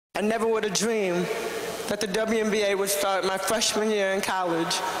I never would have dreamed that the WNBA would start my freshman year in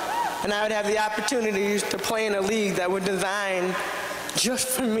college, and I would have the opportunities to play in a league that was designed just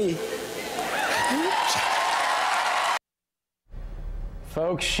for me.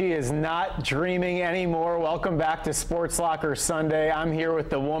 Folks, she is not dreaming anymore. Welcome back to SportsLocker Sunday. I'm here with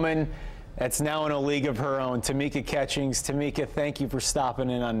the woman that's now in a league of her own, Tamika Catchings. Tamika, thank you for stopping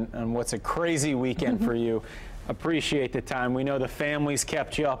in on what's a crazy weekend for you. Appreciate the time. We know the family's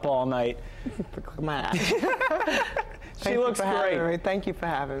kept you up all night. She looks great. Thank you for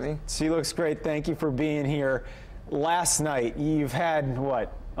having me. She looks great. Thank you for being here. Last night, you've had,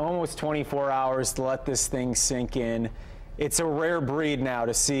 what, almost 24 hours to let this thing sink in. It's a rare breed now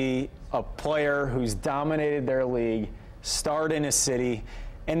to see a player who's dominated their league start in a city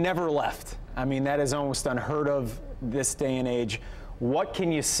and never left. I mean, that is almost unheard of this day and age. What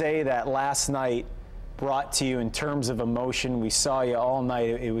can you say that last night brought to you in terms of emotion? We saw you all night.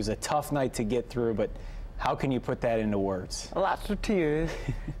 It was a tough night to get through, but how can you put that into words? Lots of tears,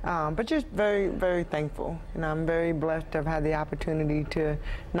 but just very, very thankful. You know, I'm very blessed to have had the opportunity to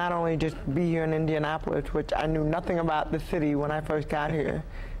not only just be here in Indianapolis, which I knew nothing about the city when I first got here,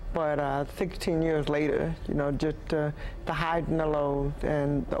 but 16 years later, you know, just the highs and the lows,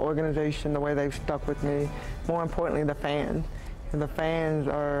 and the organization, the way they've stuck with me. More importantly, the fans. And the fans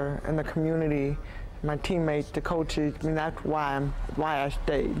are in the community. My teammates, the coaches, I mean, that's why I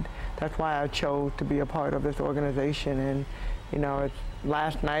stayed. That's why I chose to be a part of this organization. And, you know, it's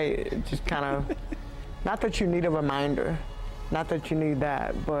last night, it just kind of, not that you need a reminder, not that you need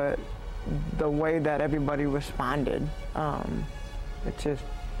that, but the way that everybody responded, it's just,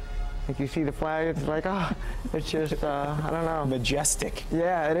 like you see the flag, it's like, oh, it's just, I don't know. Majestic.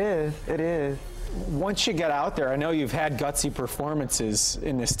 Yeah, it is, it is. Once you get out there, I know you've had gutsy performances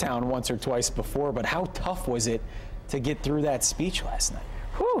in this town once or twice before, but how tough was it to get through that speech last night?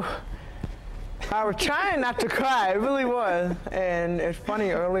 Whew. I was trying not to cry, it really was. And it's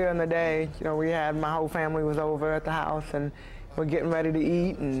funny, earlier in the day, you know, my whole family was over at the house, and we're getting ready to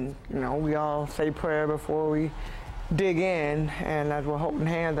eat, and, you know, we all say prayer before we dig in. And as we're holding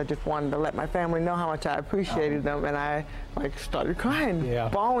hands, I just wanted to let my family know how much I appreciated them, and I, like, started crying,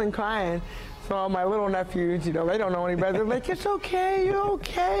 bawling, crying. So all my little nephews, you know, they don't know any better. They're like, it's okay, you're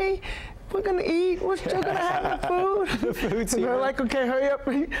okay. We're gonna eat. We're still gonna have the food. The food's here. They're like, okay, hurry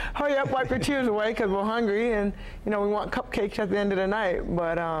up, wipe your tears away, because we're hungry, and you know we want cupcakes at the end of the night.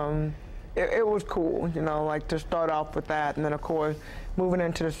 But it was cool, you know, like to start off with that, and then of course moving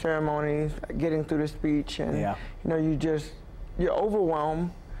into the ceremonies, getting through the speech, and you know, you're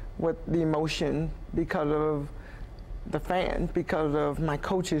overwhelmed with the emotion because of the fans, because of my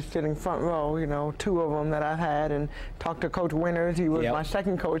coaches sitting front row, you know, 2 of them that I had, and talked to Coach Winters. He was my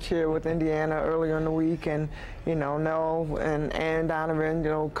second coach here with Indiana earlier in the week, and, you know, Noel and Donovan, you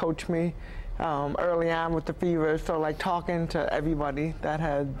know, coached me early on with the Fever. So, like, talking to everybody that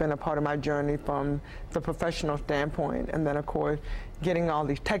has been a part of my journey from the professional standpoint, and then, of course, getting all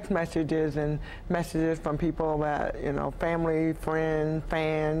these text messages and messages from people that, you know, family, friends,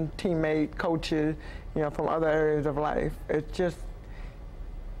 fans, teammates, coaches, you know, from other areas of life. It's just,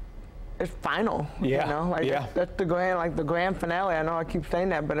 it's final, you know, like that's the grand finale. I know I keep saying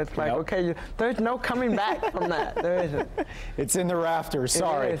that, but it's like, okay, there's no coming back from that. There isn't. It's in the rafters.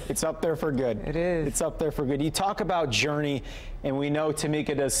 Sorry, it's up there for good. It is. It's up there for good. You talk about journey, and we know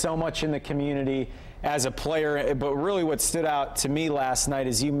Tamika does so much in the community as a player, but really what stood out to me last night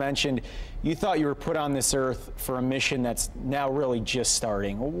is you mentioned you thought you were put on this earth for a mission that's now really just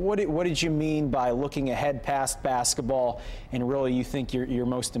starting. What did you mean by looking ahead past basketball, and really you think your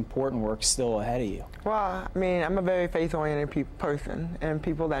most important work's still ahead of you? Well, I mean, I'm a very faith-oriented person, and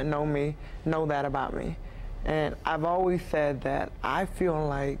people that know me know that about me. And I've always said that I feel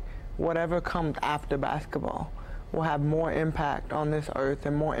like whatever comes after basketball will have more impact on this earth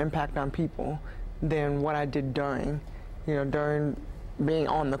and more impact on people than what I did during being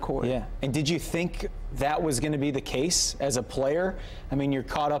on the court. Yeah, and did you think that was going to be the case as a player? I mean, you're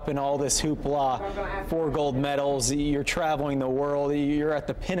caught up in all this hoopla, 4 gold medals, you're traveling the world, you're at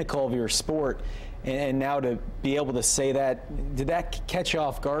the pinnacle of your sport, and now to be able to say that, did that catch you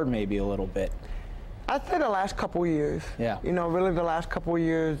off guard maybe a little bit? I'd say the last couple of years. Yeah. You know, really the last couple of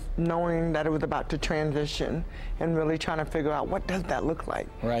years, knowing that it was about to transition and really trying to figure out what does that look like.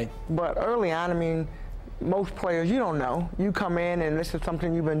 Right. But early on, I mean, most players, you don't know. You come in and this is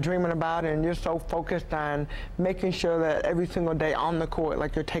something you've been dreaming about, and you're so focused on making sure that every single day on the court,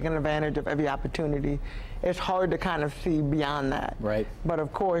 like you're taking advantage of every opportunity. It's hard to kind of see beyond that. Right. But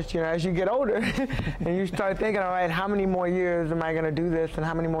of course, as you get older and you start thinking, all right, how many more years am I going to do this, and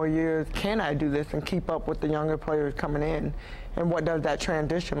how many more years can I do this and keep up with the younger players coming in, and what does that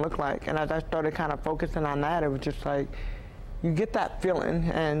transition look like? And as I started kind of focusing on that, it was just like, you get that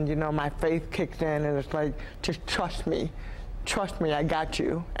feeling, and my faith kicks in, and it's like, just trust me, I got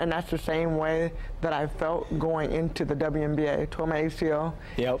you. And that's the same way that I felt going into the WNBA. Tore my ACL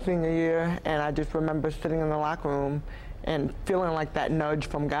senior year, and I just remember sitting in the locker room and feeling like that nudge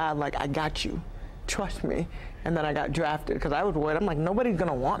from God, like, I got you, trust me. And then I got drafted because I was worried. I'm like, nobody's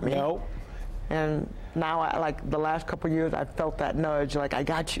gonna want me. Nope. And now, like the last couple of years, I felt that nudge, like, I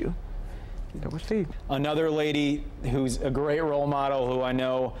got you. We'll see. Another lady who's a great role model, who I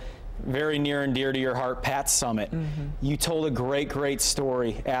know very near and dear to your heart, Pat Summitt. You told a great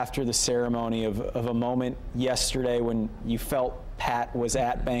story after the ceremony of a moment yesterday when you felt Pat was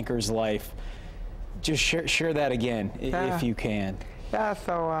at Banker's Life. Just share that again, if you can. Yeah,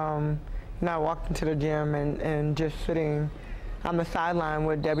 so I walked into the gym and just sitting on the sideline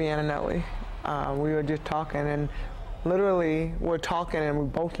with Debbie Antonelli. We were just talking, and literally we're talking and we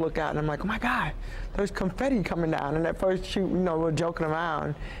both look out, and I'm like, oh my God, there's confetti coming down. And at first we're joking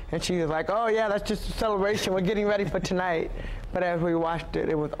around, and she was like, oh yeah, that's just a celebration, we're getting ready for tonight. But as we watched it,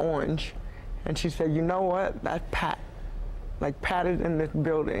 it was orange. And she said, you know what, that's Pat. Like, Pat is in this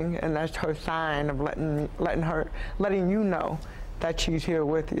building, and that's her sign of letting you know that she's here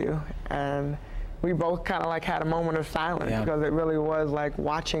with you. And we both kind of like had a moment of silence, because it really was like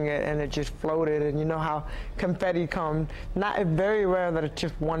watching it, and it just floated. And you know how confetti comes, it's very rare that it's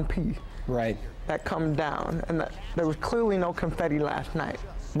just one piece that comes down, and that there was clearly no confetti last night.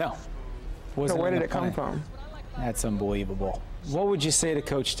 No. So where did it come from? That's unbelievable. What would you say to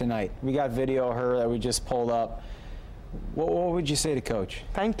Coach tonight? We got video of her that we just pulled up. What would you say to Coach?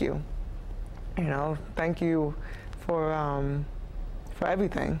 Thank you. Thank you for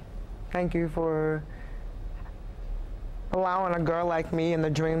everything. Thank you for allowing a girl like me and the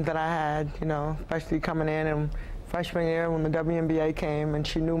dreams that I had, especially coming in and freshman year when the WNBA came, and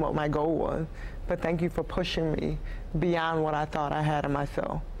she knew what my goal was. But thank you for pushing me beyond what I thought I had in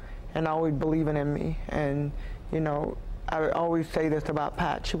myself, and always believing in me. And, I always say this about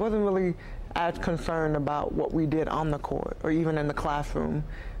Pat. She wasn't really as concerned about what we did on the court or even in the classroom.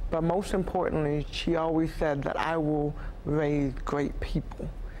 But most importantly, she always said that I will raise great people.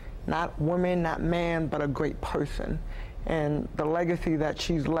 Not women, not man, but a great person. And the legacy that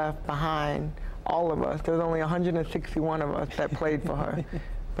she's left behind, all of us, there's only 161 of us that played for her.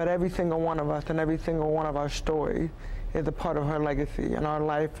 But every single one of us and every single one of our stories is a part of her legacy, and our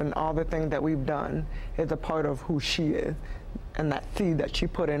life and all the things that we've done is a part of who she is, and that seed that she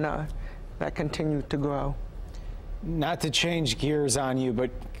put in us that continues to grow. Not to change gears on you,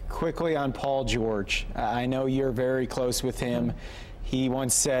 but quickly on Paul George. I know you're very close with him. He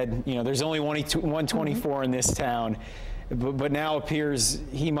once said, there's only 124 in this town, but now appears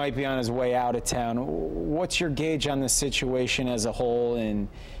he might be on his way out of town. What's your gauge on the situation as a whole, and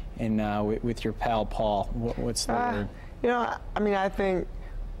with your pal Paul? What's the word? I think,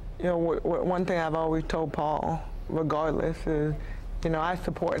 one thing I've always told Paul, regardless, is, I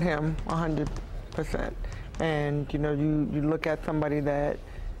support him 100%. And, you look at somebody that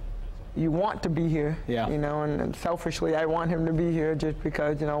you want to be here, and selfishly I want him to be here just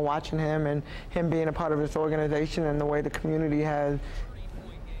because, watching him and him being a part of this organization and the way the community has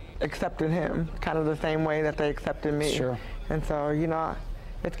accepted him, kind of the same way that they accepted me. Sure. And so,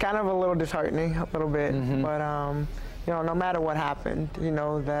 it's kind of a little disheartening, a little bit, but, no matter what happened,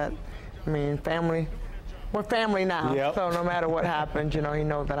 that, family, we're family now, so no matter what happens, he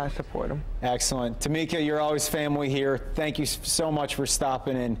knows that I support him. Excellent. Tamika, you're always family here. Thank you so much for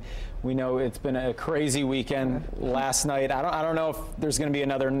stopping in. We know it's been a crazy weekend last night. I don't know if there's going to be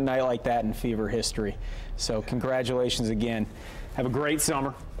another night like that in Fever history. So congratulations again. Have a great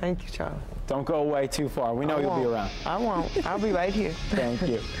summer. Thank you, Charlie. Don't go away too far. We know you'll be around. I won't. I'll be right here. Thank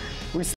you.